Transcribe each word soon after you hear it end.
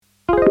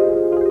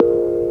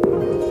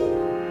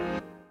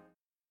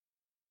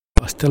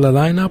stellar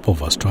lineup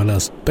of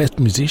Australia's best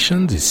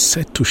musicians is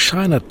set to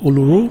shine at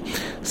Uluru,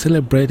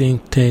 celebrating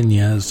 10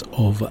 years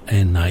of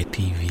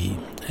NITV.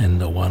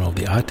 And one of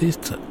the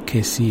artists,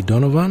 Casey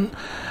Donovan,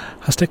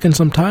 has taken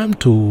some time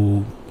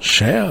to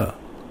share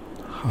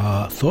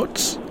her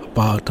thoughts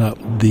about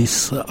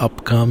this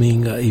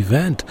upcoming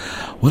event.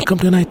 Welcome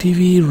to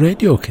NITV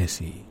Radio,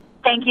 Casey.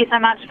 Thank you so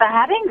much for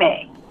having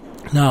me.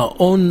 Now,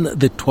 on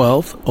the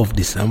 12th of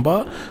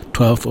December,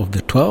 12th of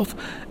the 12th,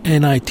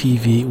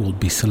 NITV will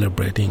be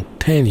celebrating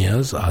 10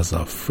 years as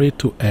a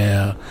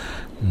free-to-air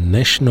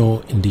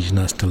national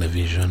Indigenous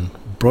television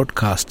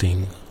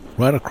broadcasting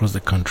right across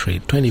the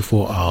country,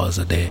 24 hours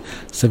a day,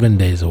 7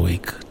 days a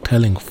week,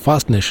 telling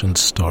First Nations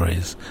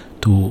stories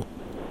to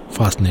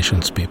First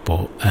Nations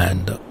people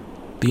and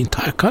the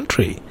entire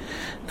country.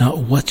 Now,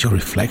 what's your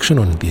reflection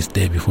on this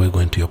day before you go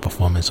into your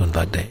performance on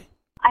that day?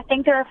 I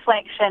think the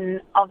reflection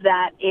of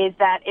that is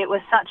that it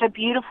was such a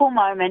beautiful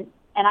moment,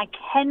 and I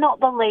cannot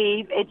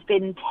believe it's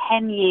been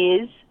 10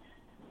 years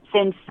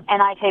since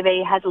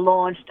NITV has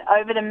launched.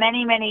 Over the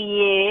many, many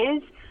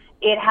years,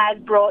 it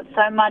has brought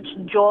so much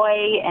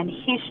joy and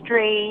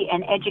history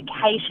and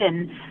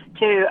education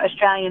to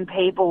Australian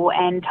people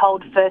and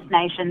told First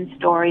Nations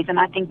stories, and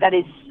I think that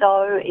is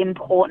so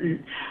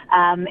important.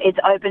 It's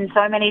opened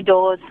so many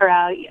doors for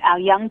our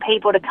young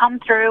people to come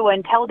through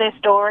and tell their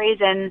stories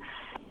and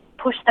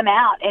push them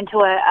out into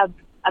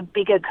a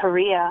bigger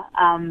career.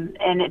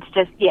 And it's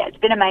just, it's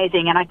been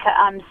amazing. And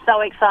I'm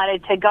so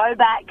excited to go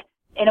back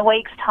in a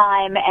week's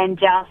time and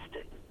just,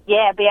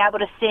 be able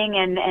to sing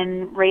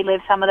and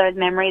relive some of those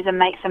memories and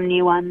make some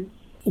new ones.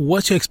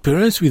 What's your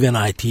experience with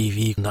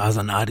NITV as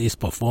an artist,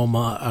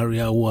 performer,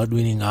 ARIA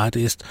award-winning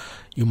artist?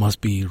 You must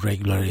be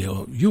regularly,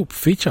 or you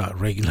feature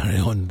regularly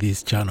on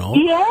this channel.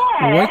 Yeah.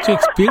 What's your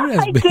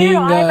experience being...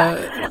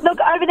 Look,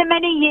 over the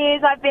many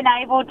years I've been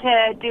able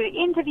to do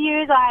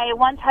interviews. I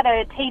once had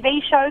a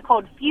TV show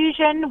called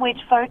Fusion,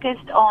 which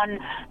focused on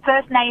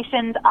First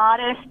Nations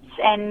artists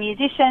and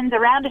musicians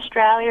around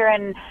Australia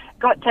and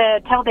got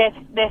to tell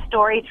their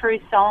story through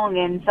song.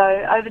 And so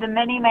over the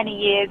many, many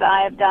years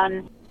I have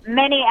done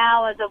many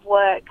hours of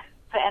work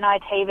for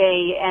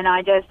NITV, and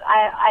I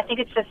think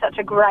it's just such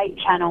a great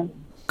channel.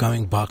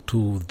 Going back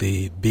to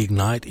the big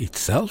night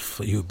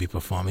itself, you'll be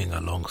performing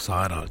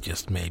alongside, I've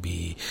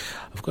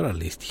got a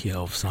list here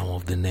of some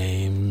of the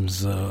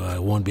names. I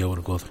won't be able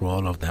to go through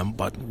all of them,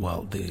 but,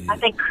 I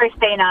think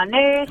Christine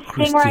Anu,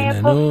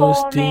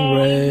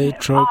 Stingray,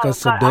 Troy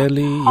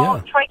Casadeli,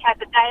 Troy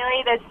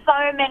Casadeli. There's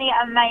so many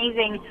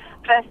amazing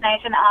First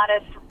Nation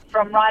artists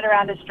from right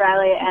around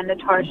Australia and the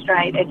Torres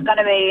Strait. It's going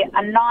to be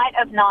a night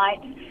of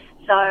nights,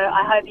 so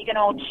I hope you can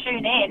all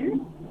tune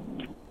in.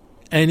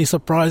 Any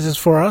surprises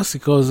for us?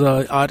 Because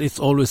artists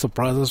always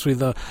surprise us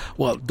with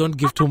don't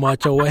give too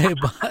much away,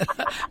 but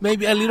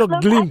maybe a little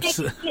glimpse.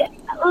 A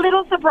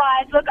little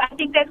surprise. Look, I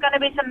think there's going to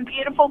be some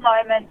beautiful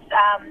moments.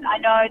 I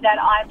know that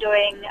I'm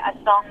doing a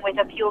song with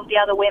a few of the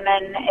other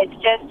women. It's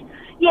just...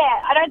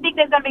 I don't think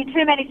there's going to be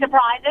too many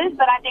surprises,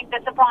 but I think the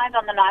surprise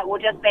on the night will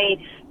just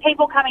be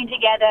people coming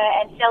together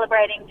and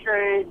celebrating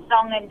through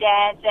song and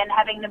dance and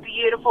having the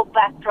beautiful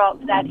backdrop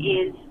that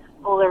is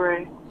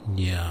Uluru.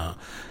 Yeah.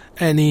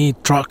 Any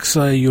tracks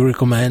you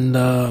recommend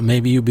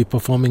maybe you'll be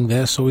performing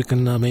there so we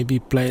can maybe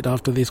play it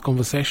after this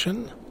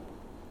conversation?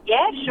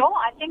 Yeah, sure.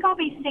 I think I'll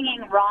be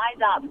singing Rise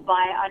Up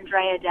by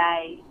Andrea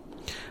Day.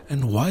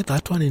 And why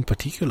that one in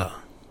particular?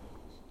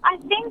 I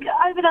think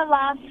over the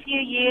last few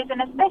years,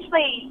 and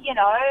especially,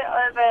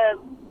 over,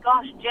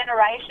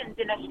 generations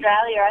in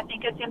Australia, I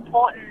think it's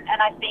important,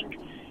 and I think,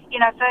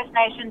 First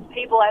Nations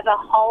people as a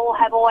whole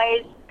have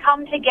always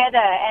come together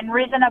and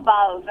risen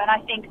above, and I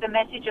think the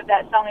message of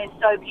that song is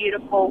so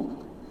beautiful,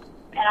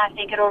 and I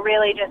think it'll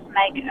really just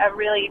make a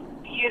really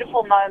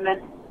beautiful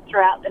moment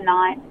throughout the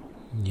night.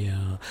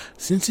 Yeah.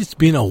 Since it's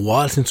been a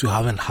while since we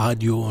haven't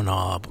had you on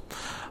our...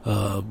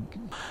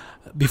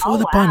 Before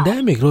the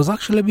pandemic. It was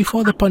actually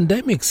before the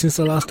pandemic since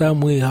the last time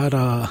we had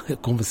a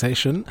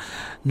conversation.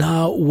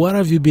 Now, what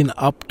have you been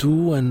up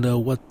to, and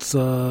what's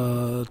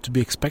to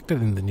be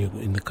expected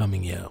in the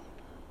coming year?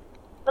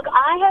 Look,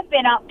 I have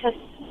been up to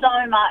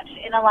so much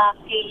in the last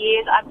few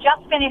years. I've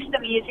just finished the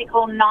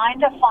musical 9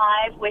 to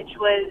 5, which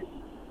was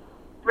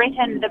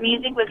the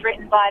music was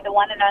written by the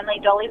one and only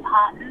Dolly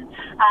Parton.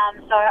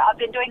 So I've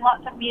been doing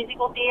lots of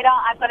musical theatre.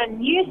 I've got a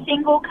new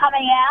single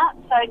coming out,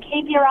 so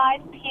keep your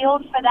eyes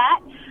peeled for that.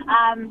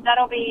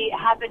 That'll be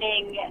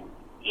happening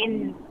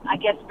in,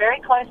 very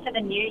close to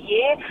the new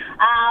year.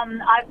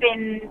 I've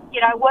been,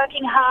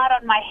 working hard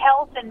on my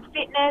health and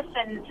fitness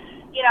and,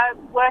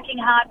 working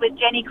hard with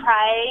Jenny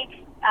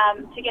Craig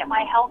to get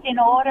my health in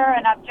order.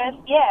 And I've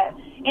just,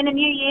 in the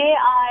new year,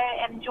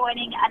 I am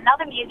joining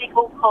another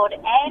musical called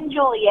Anne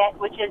Juliet,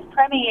 which is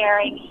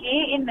premiering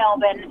here in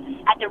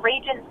Melbourne at the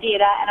Regent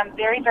Theatre, and I'm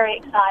very, very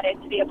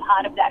excited to be a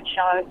part of that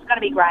show. It's going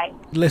to be great.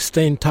 Let's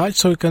stay in touch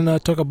so we can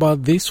talk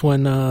about this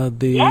when that would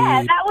be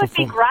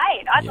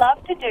great. I'd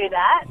love to do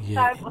that.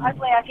 Yeah. So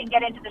hopefully I can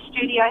get into the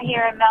studio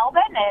here in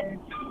Melbourne and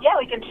yeah,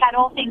 we can chat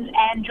all things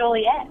Anne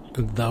Juliet.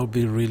 That would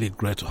be really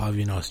great to have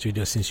you in our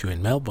studio since you're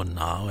in Melbourne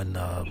now. And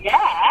Yeah.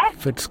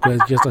 Footscray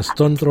is just a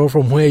stone throw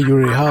from where you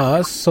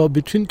rehearse. So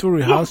between two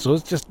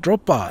rehearsals, just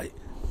drop by.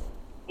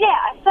 Yeah,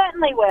 I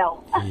certainly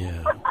will.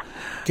 Yeah.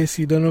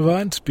 Casey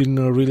Donovan, it's been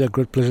really a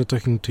great pleasure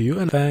talking to you.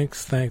 And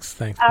thanks.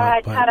 All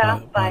right, ta-da.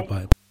 Bye.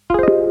 Bye.